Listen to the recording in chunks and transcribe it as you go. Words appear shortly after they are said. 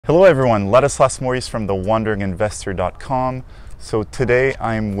Hello everyone, Laszlo from thewanderinginvestor.com. So today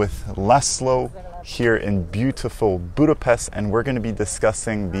I'm with Laszlo here in beautiful Budapest, and we're going to be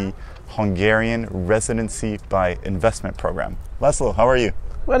discussing the Hungarian Residency-by-Investment program. Laszlo, how are you?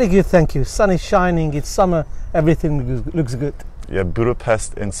 Very good, thank you. Sun is shining, it's summer, everything looks good. Yeah,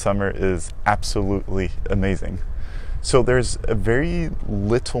 Budapest in summer is absolutely amazing. So there's a very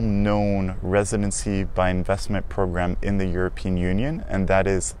little known residency by investment program in the European Union, and that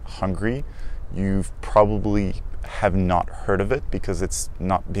is Hungary. You probably have not heard of it because it's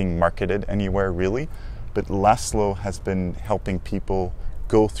not being marketed anywhere really, but Laszlo has been helping people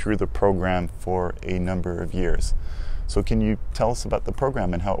go through the program for a number of years. So can you tell us about the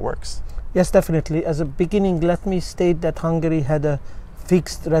program and how it works? Yes, definitely. As a beginning, let me state that Hungary had a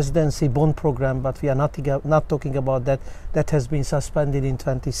fixed residency bond program, but we are not talking about that. That has been suspended in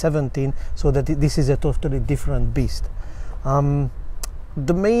 2017, so that this is a totally different beast. The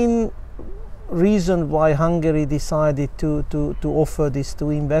main reason why Hungary decided to offer this to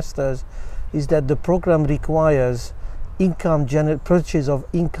investors is that the program requires purchase of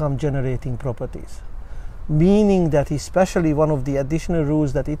income generating properties, meaning that especially one of the additional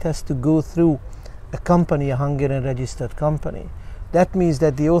rules that it has to go through a company, a Hungarian registered company. That means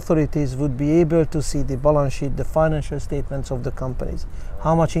that the authorities would be able to see the balance sheet, the financial statements of the companies,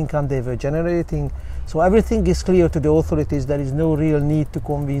 how much income they were generating. So everything is clear to the authorities. There is no real need to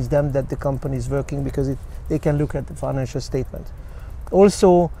convince them that the company is working because they can look at the financial statement.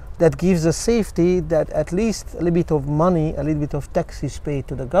 Also, that gives a safety that at least a little bit of money, a little bit of tax is paid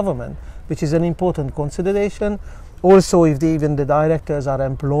to the government, which is an important consideration. Also, if even the directors are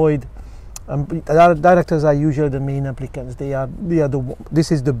employed, directors are usually the main applicants.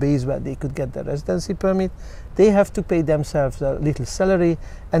 This is the base where they could get the residency permit. They have to pay themselves a little salary,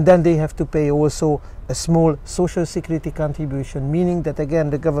 and then they have to pay also a small social security contribution, meaning that again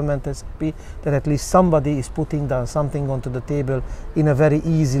the government is happy that at least somebody is putting down something onto the table in a very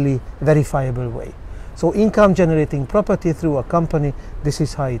easily verifiable way. So income generating property through a company, this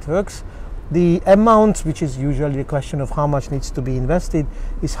is how it works. The amount, which is usually the question of how much needs to be invested,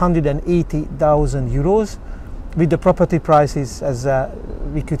 is 180,000 euros, with the property prices, as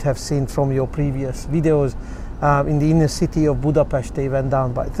we could have seen from your previous videos, in the inner city of Budapest they went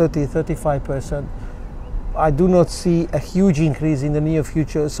down by 30–35%. I do not see a huge increase in the near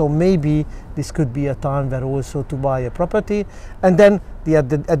future, so maybe this could be a time where also to buy a property, and then the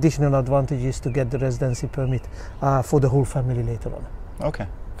additional advantage is to get the residency permit for the whole family later on. Okay.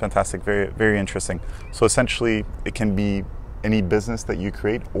 Fantastic, very, very interesting. So essentially, it can be any business that you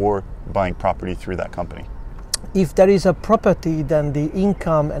create or buying property through that company. If there is a property, then the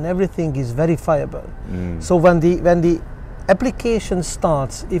income and everything is verifiable. So when the application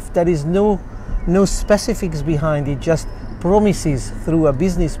starts, if there is no specifics behind it, just promises through a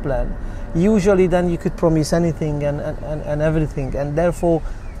business plan, usually then you could promise anything and everything, and therefore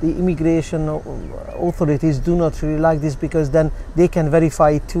the immigration authorities do not really like this, because then they can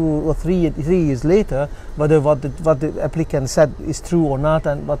verify 2 or 3 years later whether what the applicant said is true or not,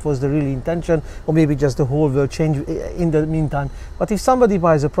 and what was the real intention, or maybe just the whole will change in the meantime. But if somebody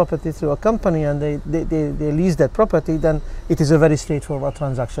buys a property through a company and they lease that property, then it is a very straightforward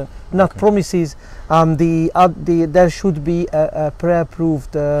transaction, not promises. There should be a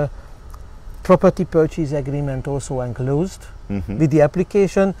pre-approved property purchase agreement also enclosed with the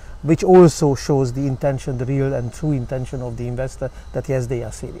application, which also shows the intention, the real and true intention of the investor, that yes, they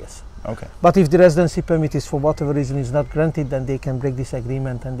are serious. Okay. But if the residency permit is for whatever reason is not granted, then they can break this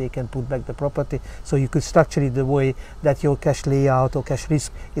agreement and they can put back the property. So you could structure it the way that your cash layout or cash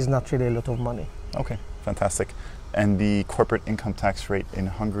risk is not really a lot of money. Okay, fantastic. And the corporate income tax rate in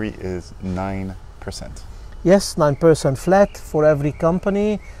Hungary is 9%. Yes, 9% flat for every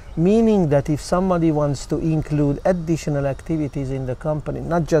company, meaning that if somebody wants to include additional activities in the company,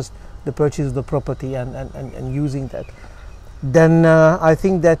 not just the purchase of the property and using that, then I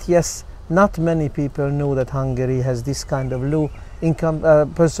think that yes, not many people know that Hungary has this kind of low income,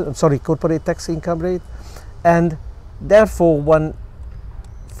 corporate tax income rate, and therefore when,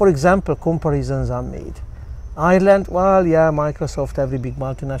 for example, comparisons are made. Ireland, well, yeah, Microsoft, every big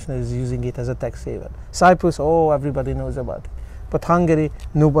multinational is using it as a tax haven. Cyprus, oh, everybody knows about it. But Hungary,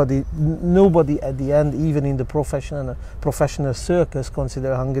 nobody at the end, even in the professional circles,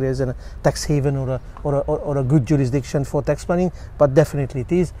 consider Hungary as a tax haven or a good jurisdiction for tax planning, but definitely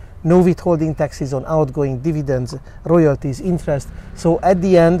it is. No withholding taxes on outgoing dividends, royalties, interest. So at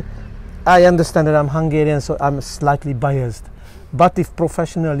the end, I understand that I'm Hungarian, so I'm slightly biased. But if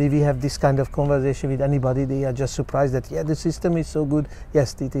professionally we have this kind of conversation with anybody, they are just surprised that, yeah, the system is so good.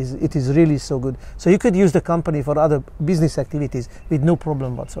 Yes, it is really so good. So you could use the company for other business activities with no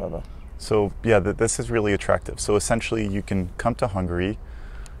problem whatsoever. So yeah, this is really attractive. So essentially you can come to Hungary,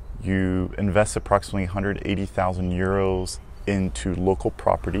 you invest approximately 180,000 euros into local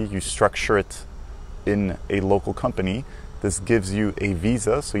property, you structure it in a local company. This gives you a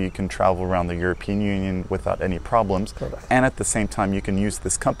visa so you can travel around the European Union without any problems. Correct. And at the same time, you can use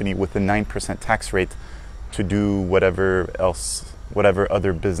this company with a 9% tax rate to do whatever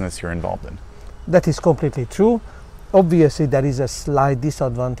other business you're involved in. That is completely true. Obviously, there is a slight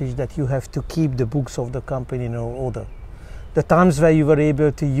disadvantage that you have to keep the books of the company in order. The times where you were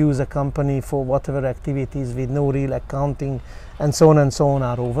able to use a company for whatever activities with no real accounting and so on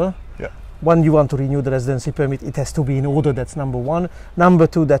are over. Yeah. When you want to renew the residency permit, it has to be in order. That's number one. Number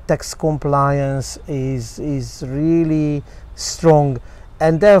two, that tax compliance is really strong,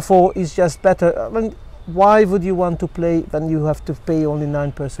 and therefore it's just better. I mean, why would you want to play when you have to pay only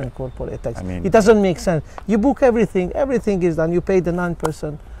 9% corporate tax? I mean, it doesn't make sense. You book everything is done. You pay the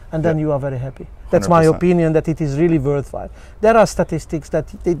 9%, and then you are very happy. That's 100%. My opinion, that it is really worthwhile. There are statistics that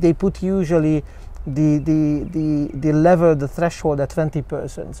they put usually the level, the threshold at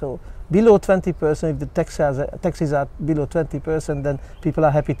 20%. So below 20%, if the taxes are below 20%, then people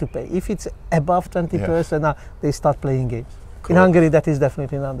are happy to pay. If it's above 20%, they start playing games. Cool. In Hungary, that is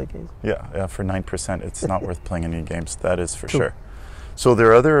definitely not the case. Yeah, for 9%, it's not worth playing any games. That is for sure. So there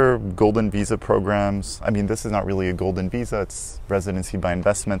are other golden visa programs. I mean, this is not really a golden visa, it's residency by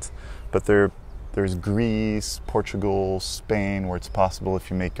investment, but there's Greece, Portugal, Spain, where it's possible if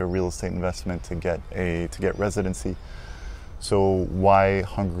you make a real estate investment to get residency. So why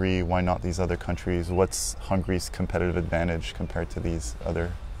Hungary? Why not these other countries? What's Hungary's competitive advantage compared to these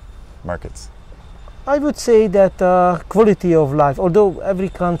other markets? I would say that quality of life, although every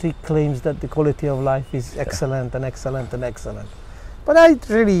country claims that the quality of life is excellent and excellent and excellent. But I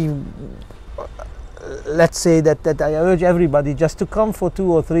really, let's say that I urge everybody just to come for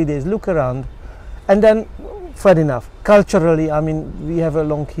 2 or 3 days, look around, and then, fair enough, culturally, I mean, we have a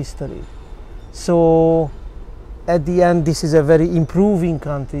long history. So at the end, this is a very improving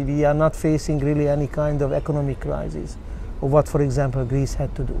country. We are not facing really any kind of economic crisis, or what, for example, Greece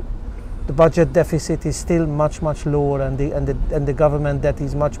had to do. The budget deficit is still much lower, and the government debt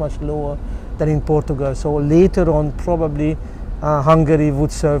is much lower than in Portugal. So later on, probably Hungary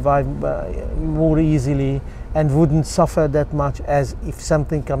would survive more easily and wouldn't suffer that much as if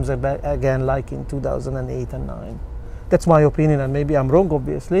something comes again like in 2008 and 9. That's my opinion, and maybe I'm wrong,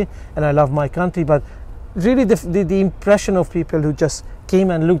 obviously, and I love my country, but really the impression of people who just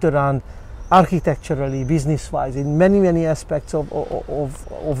came and looked around architecturally, business-wise, in many aspects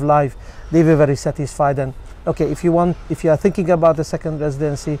of life, they were very satisfied. And okay, if you are thinking about a second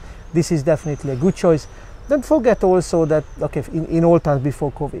residency, this is definitely a good choice. Don't forget also that, okay, in all times before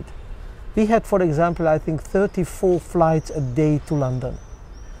COVID, we had, for example, I think 34 flights a day to London,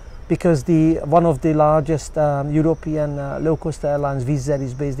 because one of the largest European low-cost airlines, Wizz Air,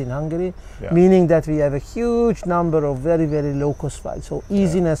 is based in Hungary, meaning that we have a huge number of very low-cost flights. So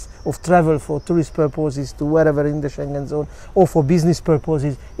easiness of travel for tourist purposes to wherever in the Schengen zone, or for business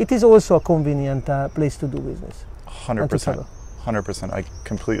purposes, it is also a convenient place to do business. 100%. 100%. I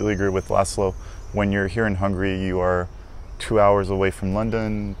completely agree with Laszlo. When you're here in Hungary, you are 2 hours away from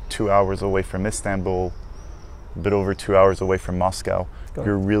London, 2 hours away from Istanbul, a bit over 2 hours away from Moscow.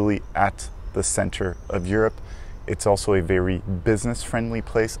 You're really at the center of Europe. It's also a very business-friendly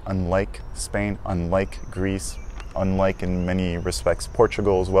place, unlike Spain, unlike Greece, unlike in many respects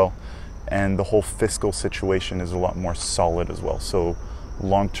Portugal as well. And the whole fiscal situation is a lot more solid as well. So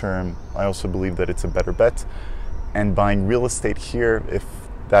long-term, I also believe that it's a better bet. And buying real estate here, if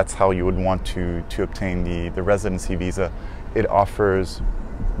that's how you would want to obtain the residency visa, it offers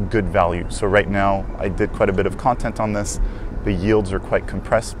good value. So right now, I did quite a bit of content on this. The yields are quite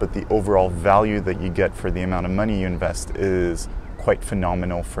compressed, but the overall value that you get for the amount of money you invest is quite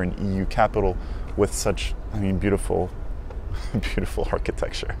phenomenal for an EU capital with such, I mean, beautiful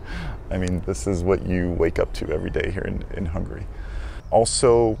architecture. I mean, this is what you wake up to every day here in Hungary.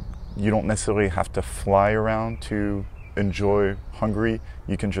 Also, you don't necessarily have to fly around to enjoy Hungary.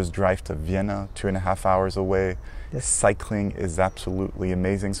 You can just drive to Vienna, 2.5 hours away. Yes. Cycling is absolutely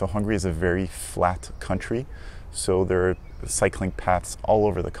amazing. So Hungary is a very flat country. So there are cycling paths all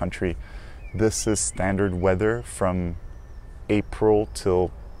over the country. This is standard weather from April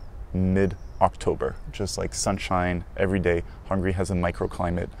till mid-October, just like sunshine every day. Hungary has a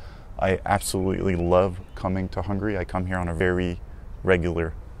microclimate. I absolutely love coming to Hungary. I come here on a very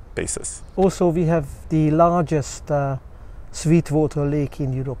regular basis. Also, we have the largest sweetwater lake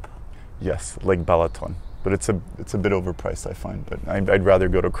in Europe. Yes, Lake Balaton. But it's a bit overpriced, I find. But I'd rather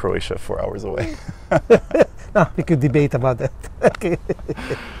go to Croatia 4 hours away. We could debate about that. Okay.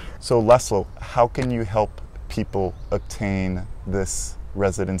 So Laszlo, how can you help people obtain this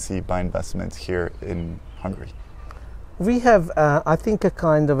residency by investment here in Hungary? We have, I think, a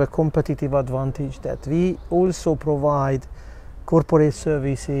kind of a competitive advantage that we also provide corporate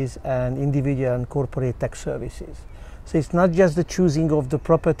services and individual and corporate tax services. So it's not just the choosing of the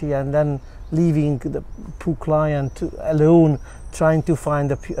property and then leaving the poor client alone trying to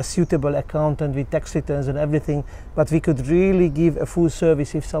find a suitable accountant with tax returns and everything, but we could really give a full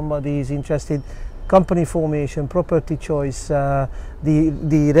service if somebody is interested. Company formation, property choice,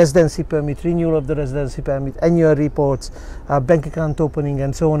 the residency permit, renewal of the residency permit, annual reports, bank account opening,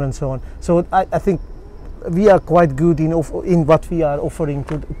 and so on and so on. So I think we are quite good in what we are offering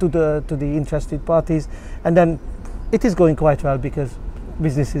to the interested parties, and then it is going quite well because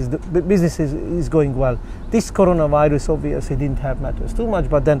business is going well. This coronavirus obviously didn't help matters too much,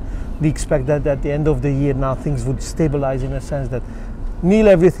 but then we expect that at the end of the year now things would stabilize in a sense that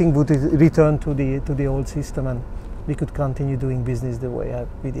everything would return to the old system and we could continue doing business the way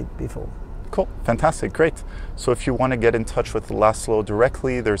we did before. Cool, fantastic, great. So if you want to get in touch with Laszlo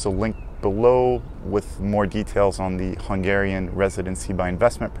directly, there's a link below with more details on the Hungarian Residency by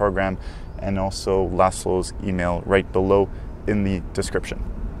Investment program, and also Laszlo's email right below in the description.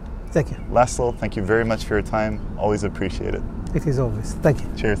 Thank you. Laszlo, thank you very much for your time. Always appreciate it. It is always. Thank you.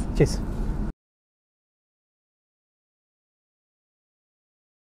 Cheers. Cheers.